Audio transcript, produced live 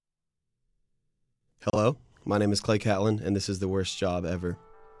Hello, my name is Clay Catlin, and this is The Worst Job Ever.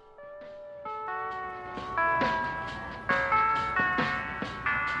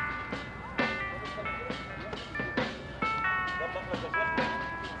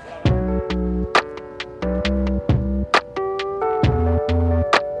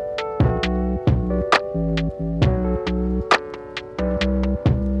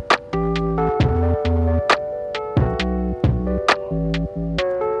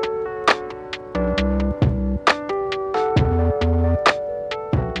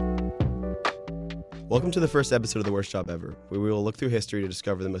 Welcome to the first episode of The Worst Job Ever, where we will look through history to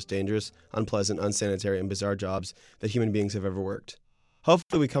discover the most dangerous, unpleasant, unsanitary, and bizarre jobs that human beings have ever worked.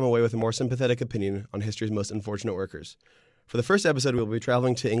 Hopefully we come away with a more sympathetic opinion on history's most unfortunate workers. For the first episode, we will be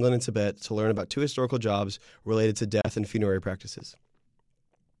traveling to England and Tibet to learn about two historical jobs related to death and funerary practices.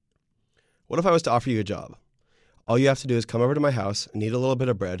 What if I was to offer you a job? All you have to do is come over to my house and eat a little bit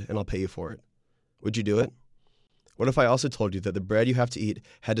of bread, and I'll pay you for it. Would you do it? What if I also told you that the bread you have to eat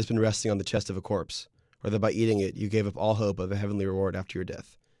had just been resting on the chest of a corpse, or that by eating it you gave up all hope of a heavenly reward after your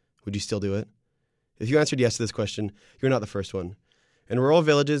death? Would you still do it? If you answered yes to this question, you're not the first one. In rural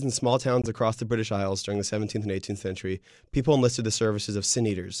villages and small towns across the British Isles during the 17th and 18th century, people enlisted the services of sin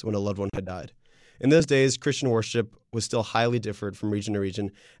eaters when a loved one had died. In those days, Christian worship was still highly differed from region to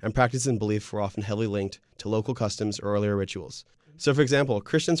region, and practices and belief were often heavily linked to local customs or earlier rituals. So, for example,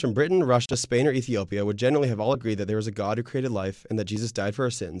 Christians from Britain, Russia, Spain, or Ethiopia would generally have all agreed that there was a God who created life and that Jesus died for our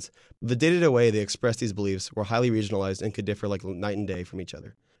sins. But the day-to-day way they expressed these beliefs were highly regionalized and could differ like night and day from each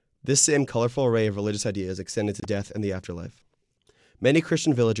other. This same colorful array of religious ideas extended to death and the afterlife. Many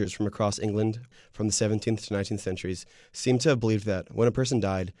Christian villagers from across England from the 17th to 19th centuries seem to have believed that when a person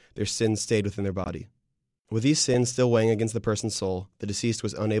died, their sins stayed within their body. With these sins still weighing against the person's soul, the deceased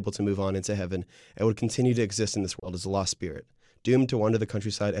was unable to move on into heaven and would continue to exist in this world as a lost spirit, doomed to wander the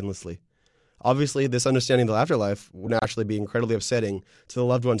countryside endlessly. Obviously, this understanding of the afterlife would naturally be incredibly upsetting to the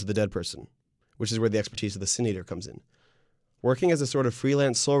loved ones of the dead person, which is where the expertise of the sin eater comes in. Working as a sort of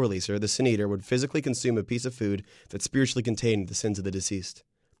freelance soul releaser, the sin eater would physically consume a piece of food that spiritually contained the sins of the deceased.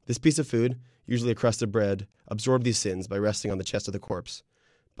 This piece of food, usually a crust of bread, absorbed these sins by resting on the chest of the corpse.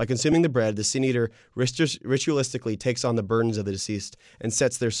 By consuming the bread, the sin eater ritualistically takes on the burdens of the deceased and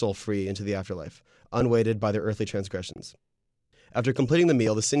sets their soul free into the afterlife, unweighted by their earthly transgressions. After completing the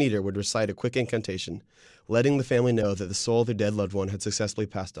meal, the sin eater would recite a quick incantation, letting the family know that the soul of their dead loved one had successfully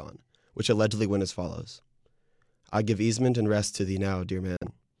passed on, which allegedly went as follows. I give easement and rest to thee now, dear man.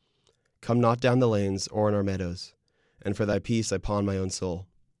 Come not down the lanes or in our meadows, and for thy peace I pawn my own soul.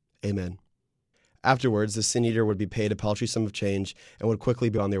 Amen. Afterwards, the sin eater would be paid a paltry sum of change and would quickly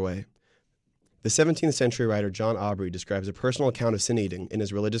be on their way. The 17th century writer John Aubrey describes a personal account of sin eating in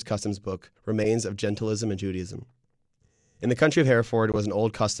his religious customs book, Remains of Gentilism and Judaism. In the country of Hereford, it was an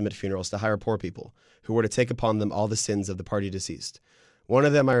old custom at funerals to hire poor people, who were to take upon them all the sins of the party deceased. One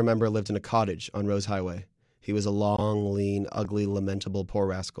of them, I remember, lived in a cottage on Rose Highway. He was a long, lean, ugly, lamentable poor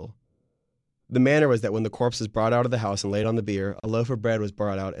rascal. The manner was that when the corpse was brought out of the house and laid on the bier, a loaf of bread was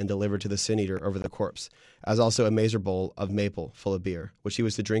brought out and delivered to the sin eater over the corpse, as also a mazer bowl of maple full of beer, which he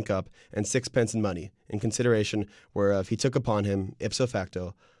was to drink up, and 6 pence in money, in consideration whereof he took upon him, ipso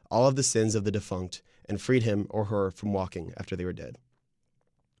facto, all of the sins of the defunct, and freed him or her from walking after they were dead.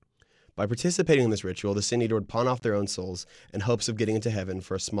 By participating in this ritual, the sin eater would pawn off their own souls in hopes of getting into heaven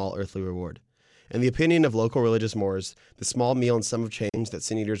for a small earthly reward. In the opinion of local religious Moors, the small meal and sum of change that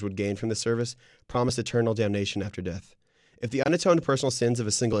sin eaters would gain from the service promised eternal damnation after death. If the unatoned personal sins of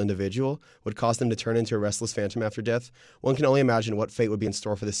a single individual would cause them to turn into a restless phantom after death, one can only imagine what fate would be in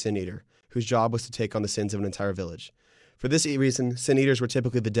store for the sin eater, whose job was to take on the sins of an entire village. For this reason, sin eaters were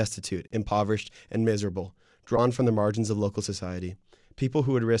typically the destitute, impoverished, and miserable, drawn from the margins of local society, people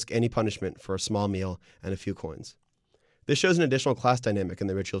who would risk any punishment for a small meal and a few coins. This shows an additional class dynamic in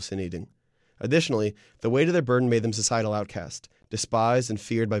the ritual of sin eating. Additionally, the weight of their burden made them societal outcasts, despised and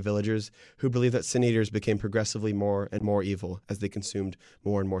feared by villagers who believed that sin eaters became progressively more and more evil as they consumed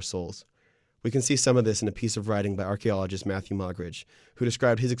more and more souls. We can see some of this in a piece of writing by archaeologist Matthew Moggridge, who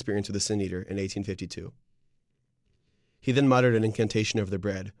described his experience with the sin eater in 1852. He then muttered an incantation over the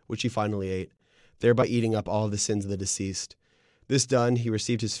bread, which he finally ate, thereby eating up all of the sins of the deceased. This done, he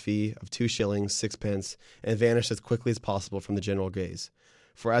received his fee of 2 shillings, 6 pence, and vanished as quickly as possible from the general gaze.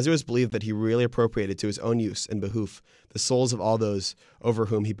 For as it was believed that he really appropriated to his own use and behoof the souls of all those over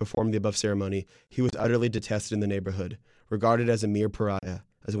whom he performed the above ceremony, he was utterly detested in the neighborhood, regarded as a mere pariah,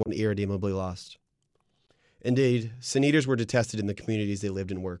 as one irredeemably lost. Indeed, sin eaters were detested in the communities they lived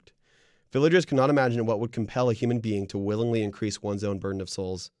and worked. Villagers could not imagine what would compel a human being to willingly increase one's own burden of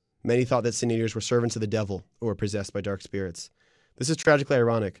souls. Many thought that sin eaters were servants of the devil or were possessed by dark spirits. This is tragically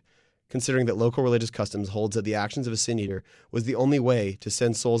ironic, considering that local religious customs holds that the actions of a sin eater was the only way to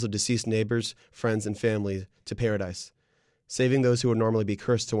send souls of deceased neighbors, friends, and family to paradise, saving those who would normally be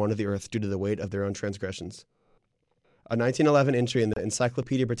cursed to wander the earth due to the weight of their own transgressions. A 1911 entry in the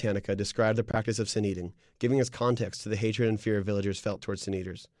Encyclopedia Britannica described the practice of sin eating, giving us context to the hatred and fear villagers felt towards sin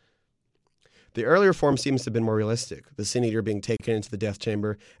eaters. The earlier form seems to have been more realistic, the sin eater being taken into the death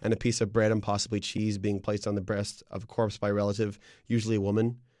chamber and a piece of bread and possibly cheese being placed on the breast of a corpse by a relative, usually a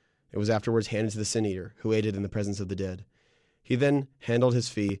woman. It was afterwards handed to the sin eater, who ate it in the presence of the dead. He then handled his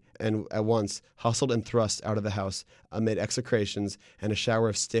fee and at once hustled and thrust out of the house amid execrations and a shower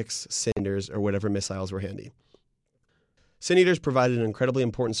of sticks, cinders, or whatever missiles were handy. Sin eaters provided an incredibly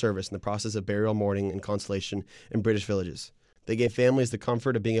important service in the process of burial, mourning, and consolation in British villages. They gave families the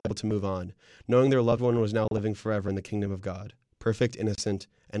comfort of being able to move on, knowing their loved one was now living forever in the kingdom of God, perfect, innocent,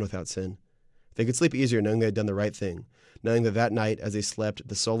 and without sin. They could sleep easier knowing they had done the right thing, knowing that that night, as they slept,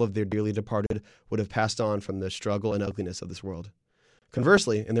 the soul of their dearly departed would have passed on from the struggle and ugliness of this world.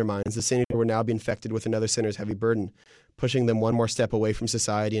 Conversely, in their minds, the sin eater would now be infected with another sinner's heavy burden, pushing them one more step away from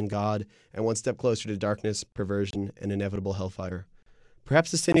society and God, and one step closer to darkness, perversion, and inevitable hellfire.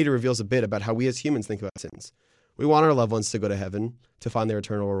 Perhaps the sin eater reveals a bit about how we as humans think about sins. We want our loved ones to go to heaven, to find their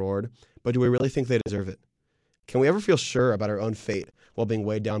eternal reward, but do we really think they deserve it? Can we ever feel sure about our own fate while being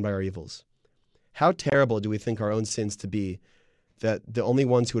weighed down by our evils? How terrible do we think our own sins to be that the only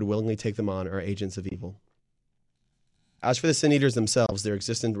ones who would willingly take them on are agents of evil? As for the sin eaters themselves, their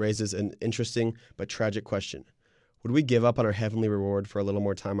existence raises an interesting but tragic question. Would we give up on our heavenly reward for a little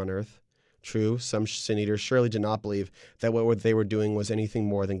more time on earth? True, some sin eaters surely did not believe that what they were doing was anything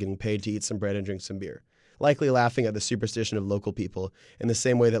more than getting paid to eat some bread and drink some beer, likely laughing at the superstition of local people in the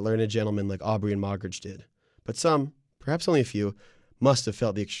same way that learned gentlemen like Aubrey and Moggridge did. But some, perhaps only a few, must have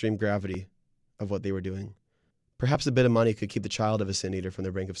felt the extreme gravity of what they were doing. Perhaps a bit of money could keep the child of a sin eater from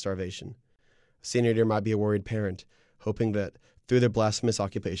the brink of starvation. A sin eater might be a worried parent, hoping that through their blasphemous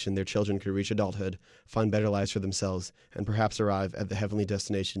occupation their children could reach adulthood, find better lives for themselves, and perhaps arrive at the heavenly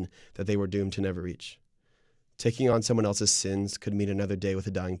destination that they were doomed to never reach. Taking on someone else's sins could mean another day with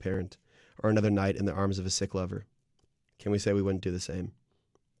a dying parent, or another night in the arms of a sick lover. Can we say we wouldn't do the same?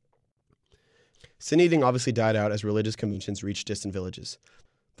 Sin eating obviously died out as religious conventions reached distant villages.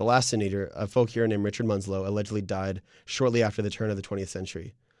 The last sin eater, a folk hero named Richard Munslow, allegedly died shortly after the turn of the 20th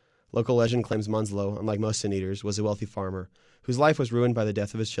century. Local legend claims Munslow, unlike most sin eaters, was a wealthy farmer whose life was ruined by the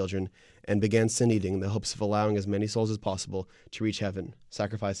death of his children and began sin eating in the hopes of allowing as many souls as possible to reach heaven,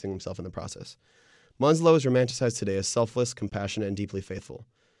 sacrificing himself in the process. Munslow is romanticized today as selfless, compassionate, and deeply faithful.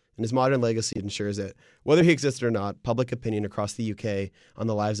 And his modern legacy ensures that, whether he existed or not, public opinion across the UK on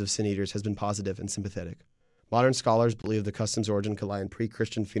the lives of sin eaters has been positive and sympathetic. Modern scholars believe the custom's origin could lie in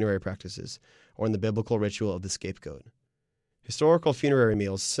pre-Christian funerary practices or in the biblical ritual of the scapegoat. Historical funerary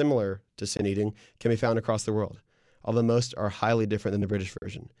meals similar to sin eating can be found across the world, although most are highly different than the British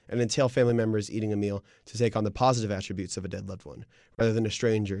version, and entail family members eating a meal to take on the positive attributes of a dead loved one, rather than a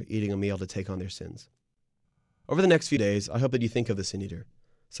stranger eating a meal to take on their sins. Over the next few days, I hope that you think of the sin eater.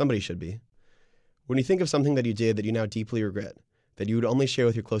 Somebody should be. When you think of something that you did that you now deeply regret, that you would only share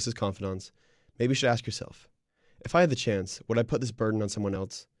with your closest confidants, maybe you should ask yourself, if I had the chance, would I put this burden on someone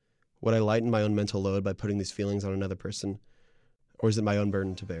else? Would I lighten my own mental load by putting these feelings on another person? Or is it my own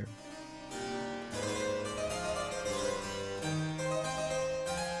burden to bear?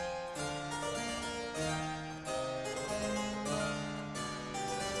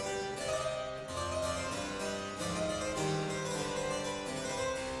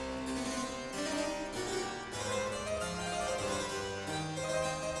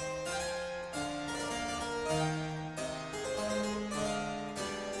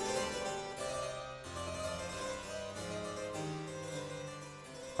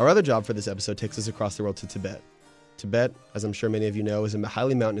 Our other job for this episode takes us across the world to Tibet. Tibet, as I'm sure many of you know, is a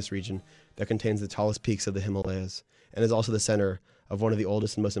highly mountainous region that contains the tallest peaks of the Himalayas, and is also the center of one of the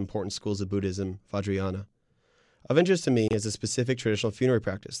oldest and most important schools of Buddhism, Vajrayana. Of interest to me is a specific traditional funerary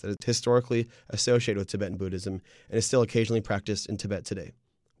practice that is historically associated with Tibetan Buddhism and is still occasionally practiced in Tibet today,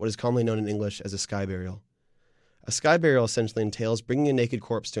 what is commonly known in English as a sky burial. A sky burial essentially entails bringing a naked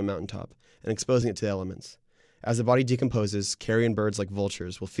corpse to a mountaintop and exposing it to the elements. As the body decomposes, carrion birds like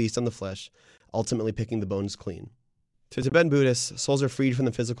vultures will feast on the flesh, ultimately picking the bones clean. To Tibetan Buddhists, souls are freed from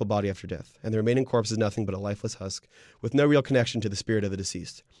the physical body after death, and the remaining corpse is nothing but a lifeless husk with no real connection to the spirit of the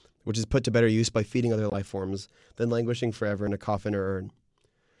deceased, which is put to better use by feeding other life forms than languishing forever in a coffin or urn.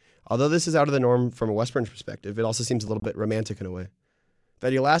 Although this is out of the norm from a Western perspective, it also seems a little bit romantic in a way.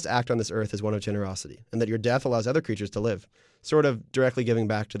 That your last act on this earth is one of generosity, and that your death allows other creatures to live, sort of directly giving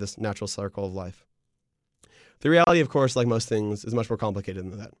back to this natural circle of life. The reality, of course, like most things, is much more complicated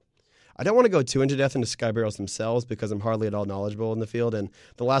than that. I don't want to go too into depth into sky burials themselves because I'm hardly at all knowledgeable in the field, and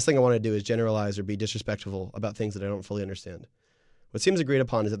the last thing I want to do is generalize or be disrespectful about things that I don't fully understand. What seems agreed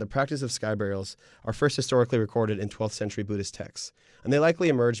upon is that the practice of sky burials are first historically recorded in 12th century Buddhist texts, and they likely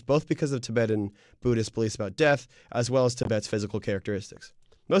emerged both because of Tibetan Buddhist beliefs about death as well as Tibet's physical characteristics.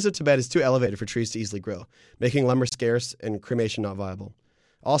 Most of Tibet is too elevated for trees to easily grow, making lumber scarce and cremation not viable.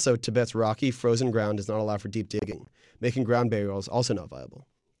 Also, Tibet's rocky, frozen ground does not allow for deep digging, making ground burials also not viable.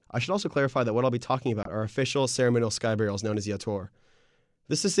 I should also clarify that what I'll be talking about are official ceremonial sky burials known as yator.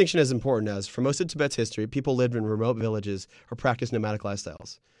 This distinction is important as, for most of Tibet's history, people lived in remote villages or practiced nomadic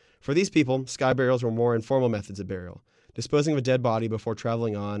lifestyles. For these people, sky burials were more informal methods of burial, disposing of a dead body before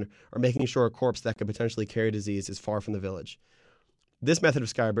traveling on or making sure a corpse that could potentially carry disease is far from the village. This method of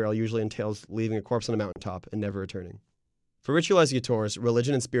sky burial usually entails leaving a corpse on a mountaintop and never returning. For ritualized yators,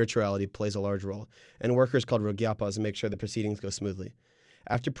 religion and spirituality plays a large role, and workers called rogyapas make sure the proceedings go smoothly.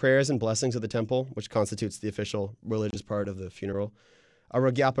 After prayers and blessings at the temple, which constitutes the official religious part of the funeral, a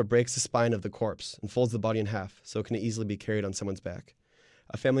rogyapa breaks the spine of the corpse and folds the body in half so it can easily be carried on someone's back.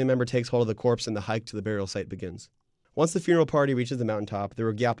 A family member takes hold of the corpse and the hike to the burial site begins. Once the funeral party reaches the mountaintop, the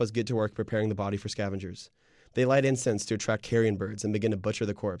rogyapas get to work preparing the body for scavengers. They light incense to attract carrion birds and begin to butcher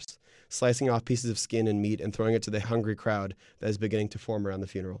the corpse, slicing off pieces of skin and meat and throwing it to the hungry crowd that is beginning to form around the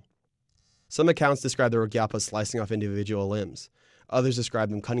funeral. Some accounts describe the rogyapas slicing off individual limbs. Others describe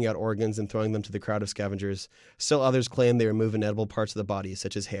them cutting out organs and throwing them to the crowd of scavengers. Still others claim they remove inedible parts of the body,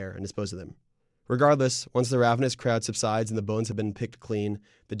 such as hair, and dispose of them. Regardless, once the ravenous crowd subsides and the bones have been picked clean,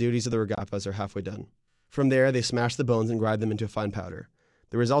 the duties of the rogyapas are halfway done. From there, they smash the bones and grind them into a fine powder.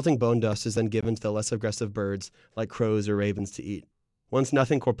 The resulting bone dust is then given to the less aggressive birds, like crows or ravens, to eat. Once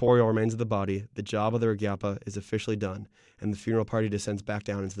nothing corporeal remains of the body, the job of the rogyapa is officially done, and the funeral party descends back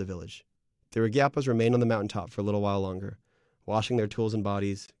down into the village. The rogyapas remain on the mountaintop for a little while longer, washing their tools and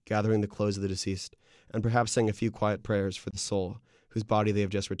bodies, gathering the clothes of the deceased, and perhaps saying a few quiet prayers for the soul, whose body they have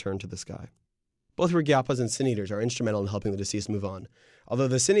just returned to the sky. Both rogyapas and sin eaters are instrumental in helping the deceased move on, although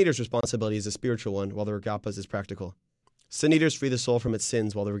the sin eater's responsibility is a spiritual one, while the rogyapas is practical. Sin eaters free the soul from its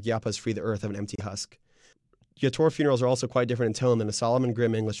sins, while the rogyapas free the earth of an empty husk. Yator funerals are also quite different in tone than a solemn and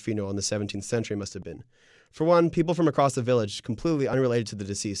grim English funeral in the 17th century must have been. For one, people from across the village, completely unrelated to the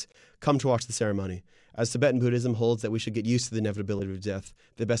deceased, come to watch the ceremony, as Tibetan Buddhism holds that we should get used to the inevitability of death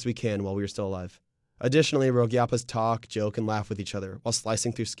the best we can while we are still alive. Additionally, rogyapas talk, joke, and laugh with each other while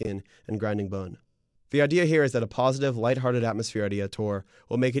slicing through skin and grinding bone. The idea here is that a positive, light-hearted atmosphere at a yator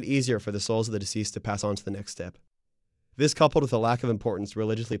will make it easier for the souls of the deceased to pass on to the next step. This, coupled with a lack of importance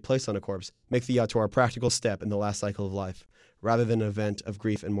religiously placed on a corpse, makes the yator a practical step in the last cycle of life, rather than an event of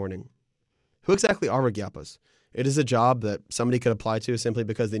grief and mourning. Who exactly are rogyapas? It is a job that somebody could apply to simply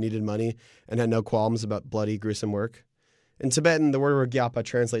because they needed money and had no qualms about bloody, gruesome work. In Tibetan, the word rogyapa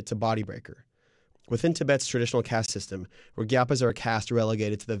translates to body breaker. Within Tibet's traditional caste system, rogyapas are a caste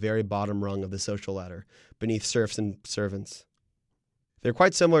relegated to the very bottom rung of the social ladder, beneath serfs and servants. They're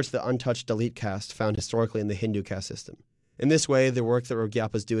quite similar to the untouched Dalit caste found historically in the Hindu caste system. In this way, the work that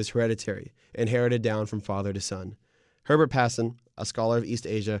rogyapas do is hereditary, inherited down from father to son. Herbert Passon, a scholar of East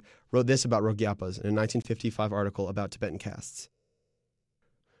Asia, wrote this about rogyapas in a 1955 article about Tibetan castes.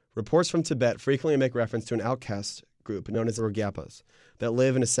 Reports from Tibet frequently make reference to an outcast group known as the rogyapas that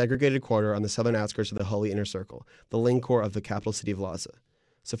live in a segregated quarter on the southern outskirts of the Holy Inner Circle, the Lingkhor of the capital city of Lhasa.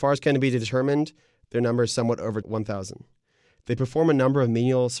 So far as can be determined, their number is somewhat over 1,000. They perform a number of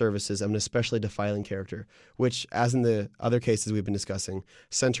menial services of an especially defiling character, which, as in the other cases we've been discussing,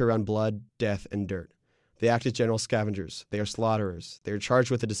 center around blood, death, and dirt. They act as general scavengers. They are slaughterers. They are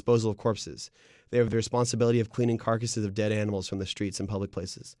charged with the disposal of corpses. They have the responsibility of cleaning carcasses of dead animals from the streets and public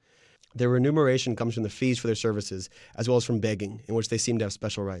places. Their remuneration comes from the fees for their services, as well as from begging, in which they seem to have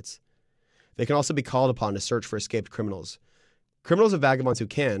special rights. They can also be called upon to search for escaped criminals. Criminals and vagabonds who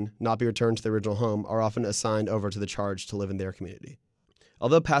can not be returned to their original home are often assigned over to the charge to live in their community.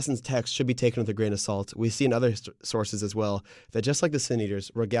 Although Passon's text should be taken with a grain of salt, we see in other sources as well that just like the sin eaters,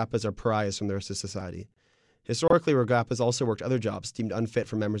 rogyapas are pariahs from the rest of society. Historically, rogyapas also worked other jobs deemed unfit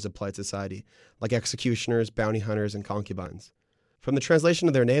for members of polite society, like executioners, bounty hunters, and concubines. From the translation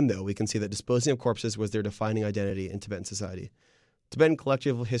of their name, though, we can see that disposing of corpses was their defining identity in Tibetan society. Tibetan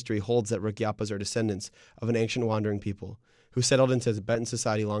collective history holds that rogyapas are descendants of an ancient wandering people who settled into Tibetan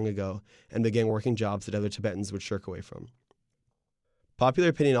society long ago and began working jobs that other Tibetans would shirk away from. Popular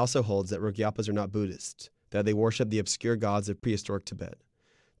opinion also holds that rogyapas are not Buddhists, that they worship the obscure gods of prehistoric Tibet.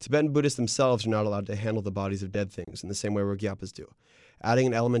 Tibetan Buddhists themselves are not allowed to handle the bodies of dead things in the same way rogyapas do, adding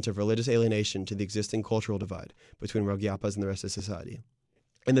an element of religious alienation to the existing cultural divide between rogyapas and the rest of society.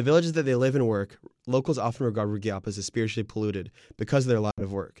 In the villages that they live and work, locals often regard Rugiapas as spiritually polluted because of their line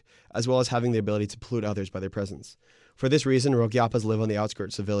of work, as well as having the ability to pollute others by their presence. For this reason, Rugiapas live on the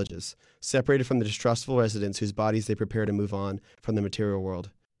outskirts of villages, separated from the distrustful residents whose bodies they prepare to move on from the material world.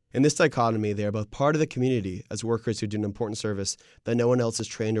 In this dichotomy, they are both part of the community as workers who do an important service that no one else is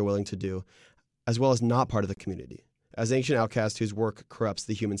trained or willing to do, as well as not part of the community, as ancient outcasts whose work corrupts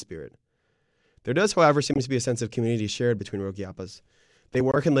the human spirit. There does, however, seem to be a sense of community shared between Rugiapas. They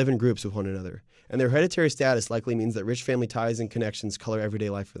work and live in groups with one another, and their hereditary status likely means that rich family ties and connections color everyday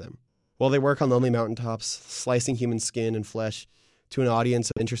life for them. While they work on lonely mountaintops, slicing human skin and flesh to an audience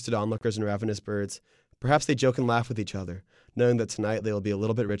of interested onlookers and ravenous birds, perhaps they joke and laugh with each other, knowing that tonight they will be a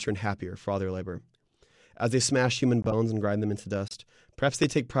little bit richer and happier for all their labor. As they smash human bones and grind them into dust, perhaps they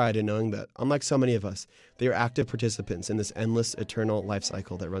take pride in knowing that, unlike so many of us, they are active participants in this endless, eternal life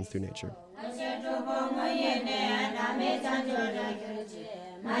cycle that runs through nature.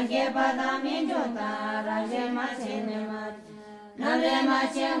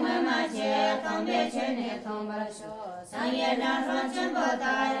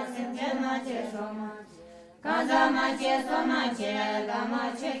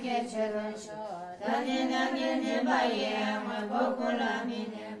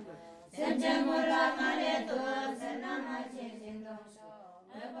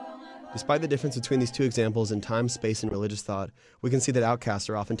 Despite the difference between these two examples in time, space, and religious thought, we can see that outcasts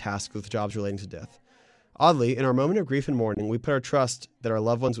are often tasked with jobs relating to death. Oddly, in our moment of grief and mourning, we put our trust that our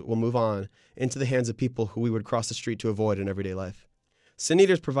loved ones will move on into the hands of people who we would cross the street to avoid in everyday life. Sin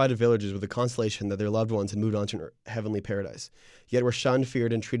Eaters provided villagers with the consolation that their loved ones had moved on to an heavenly paradise, yet were shunned,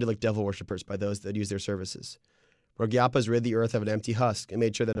 feared, and treated like devil worshippers by those that used their services. Rugiapas rid the earth of an empty husk and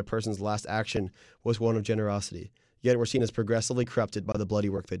made sure that a person's last action was one of generosity, yet were seen as progressively corrupted by the bloody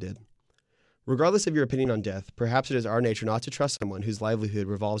work they did. Regardless of your opinion on death, perhaps it is our nature not to trust someone whose livelihood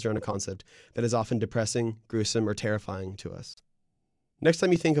revolves around a concept that is often depressing, gruesome, or terrifying to us. Next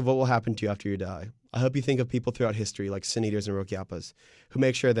time you think of what will happen to you after you die, I hope you think of people throughout history like Sin Eaters and Rugiapas, who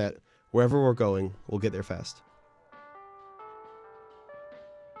make sure that wherever we're going, we'll get there fast.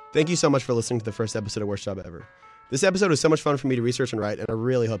 Thank you so much for listening to the first episode of Worst Job Ever. This episode was so much fun for me to research and write, and I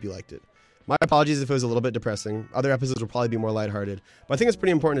really hope you liked it. My apologies if it was a little bit depressing. Other episodes will probably be more lighthearted, but I think it's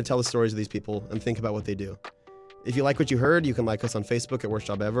pretty important to tell the stories of these people and think about what they do. If you like what you heard, you can like us on Facebook at Worst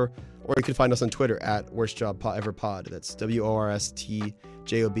Job Ever, or you can find us on Twitter at Worst Job Ever Pod. That's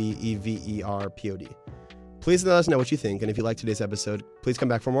WORSTJOBEVERPOD. Please let us know what you think, and if you liked today's episode, please come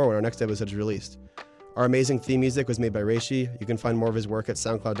back for more when our next episode is released. Our amazing theme music was made by Reishi. You can find more of his work at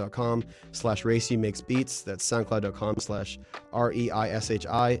soundcloud.com/Reishi-makes-beats. That's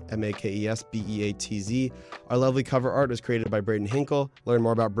soundcloud.com/REISHIMAKESBEATZ. Our lovely cover art was created by Braden Hinkle. Learn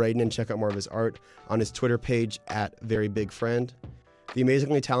more about Braden and check out more of his art on his Twitter page at VeryBigFriend. The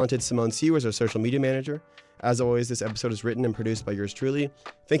amazingly talented Simone Siu is our social media manager. As always, this episode is written and produced by yours truly.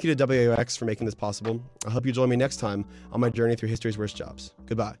 Thank you to WAOX for making this possible. I hope you join me next time on my journey through history's worst jobs.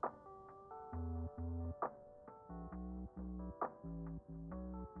 Goodbye.